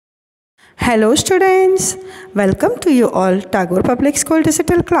Hello students, welcome to you all Tagore Public School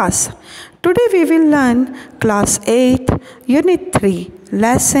Digital class. Today we will learn class 8 unit 3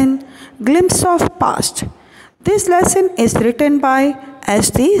 lesson Glimpse of Past. This lesson is written by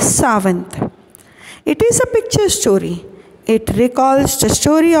S.D. Sawant. It is a picture story. It recalls the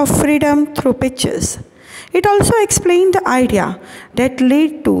story of freedom through pictures. It also explains the idea that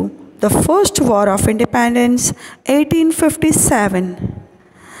led to the first War of Independence 1857.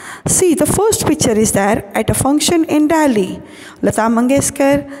 See, the first picture is there at a function in Delhi. Lata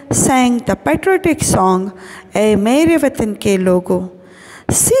Mangeshkar sang the patriotic song, "Ae Mere Watan Ke Logo."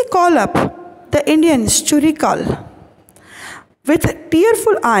 She called up the Indians to recall, with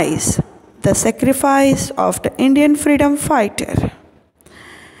tearful eyes, the sacrifice of the Indian freedom fighter.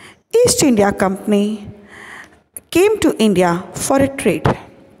 East India Company came to India for a trade.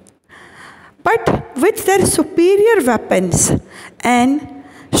 But with their superior weapons and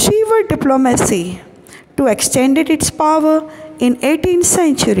Shiva diplomacy to extend its power in 18th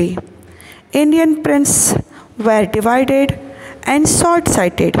century, Indian princes were divided and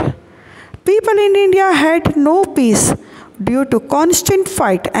short-sighted. People in India had no peace due to constant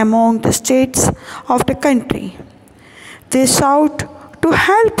fight among the states of the country. They sought to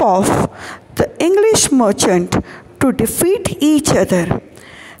help off the English merchant to defeat each other.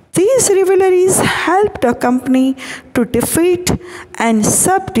 These rivalries helped the company to defeat and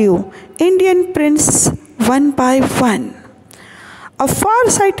subdue Indian princes one by one. A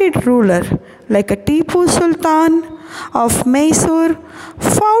far-sighted ruler like Tipu Sultan of Mysore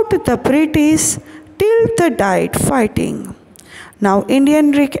fought the British till they died fighting. Now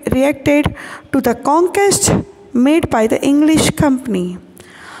Indians reacted to the conquest made by the English company.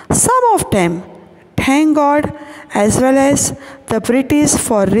 Some of them thank God as well as the British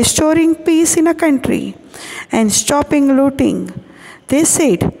for restoring peace in a country and stopping looting. They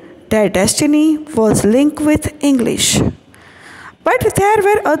said their destiny was linked with English. But there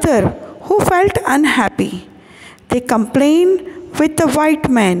were others who felt unhappy. They complained with the white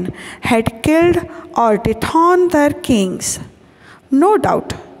men had killed or dethroned their kings. No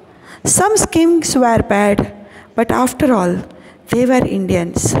doubt, some kings were bad, but after all, they were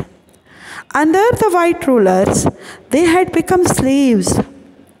Indians. Under the white rulers, they had become slaves.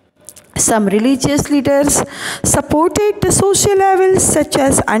 Some religious leaders supported the social levels such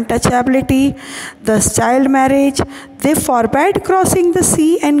as untouchability, the child marriage. They forbade crossing the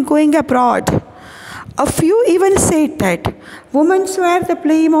sea and going abroad. A few even said that women were the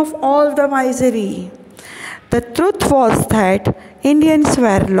blame of all the misery. The truth was that Indians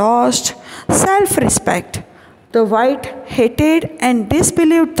were lost self-respect. The white hated and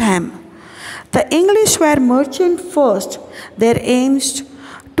disbelieved them. The English were merchant first. Their aims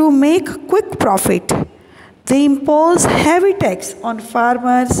to make quick profit. They imposed heavy tax on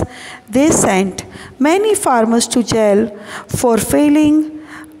farmers. They sent many farmers to jail for failing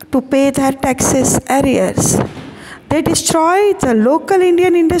to pay their taxes arrears. They destroyed the local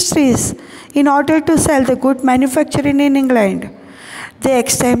Indian industries in order to sell the goods manufactured in England. They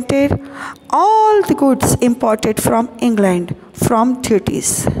exempted all the goods imported from England from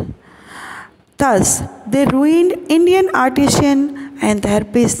duties. Thus, they ruined Indian artisans and their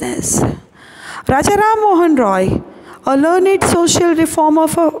business. Raja Ram Mohan Roy, a learned social reformer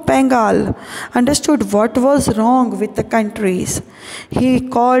of Bengal, understood what was wrong with the countries. He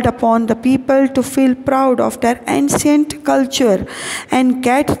called upon the people to feel proud of their ancient culture and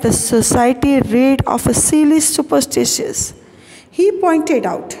get the society rid of a silly superstitions. He pointed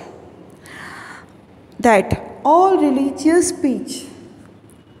out that all religious speech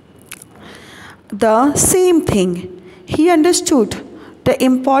the same thing. He understood the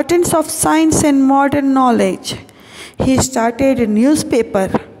importance of science and modern knowledge. He started a newspaper,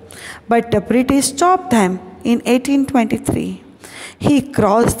 but the British stopped them in 1823. He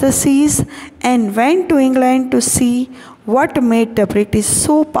crossed the seas and went to England to see what made the British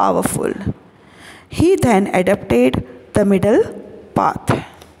so powerful. He then adopted the middle path.